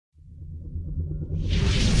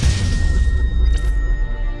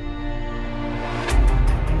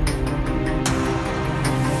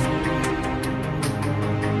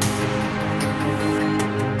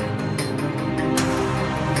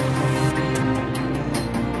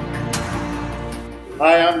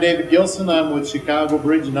Hi, I'm David Gilson. I'm with Chicago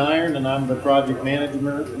Bridge and Iron, and I'm the project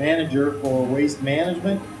manager for waste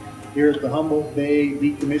management here at the Humboldt Bay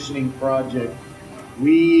Decommissioning Project.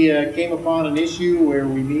 We came upon an issue where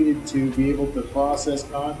we needed to be able to process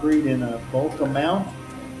concrete in a bulk amount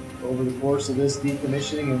over the course of this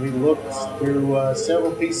decommissioning, and we looked through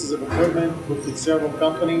several pieces of equipment, looked at several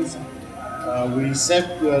companies. We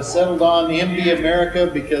settled on MB America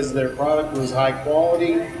because their product was high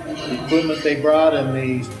quality. The equipment they brought and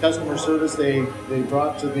the customer service they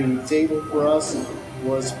brought to the table for us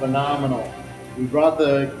was phenomenal. We brought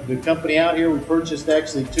the company out here. We purchased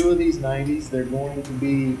actually 2 of these 90s. They're going to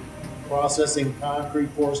be processing concrete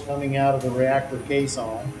for us coming out of the reactor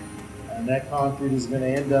caisson. And that concrete is going to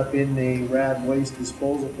end up in the RAD waste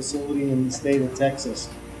disposal facility in the state of Texas.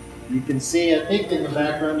 You can see, I think in the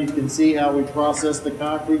background, you can see how we process the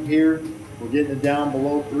concrete here. We're getting it down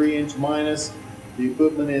below 3" minus. The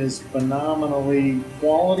equipment is phenomenally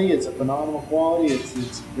quality. It's a phenomenal quality.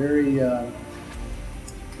 It's very,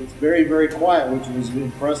 very quiet, which was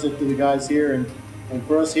impressive to the guys here. And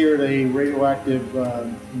for us here at a radioactive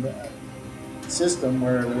system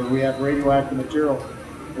where we have radioactive material,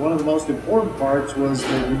 one of the most important parts was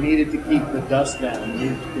that we needed to keep the dust down. We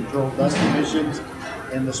needed to control dust emissions.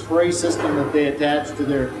 And the spray system that they attached to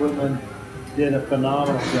their equipment did a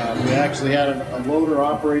phenomenal job. We actually had a loader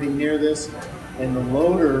operating near this, and the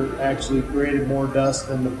loader actually created more dust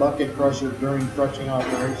than the bucket crusher during crushing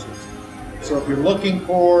operations. So if you're looking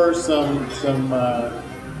for some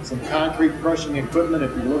concrete crushing equipment,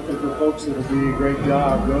 if you're looking for folks that'll do a great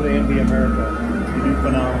job, go to MB America. They do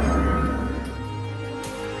phenomenal.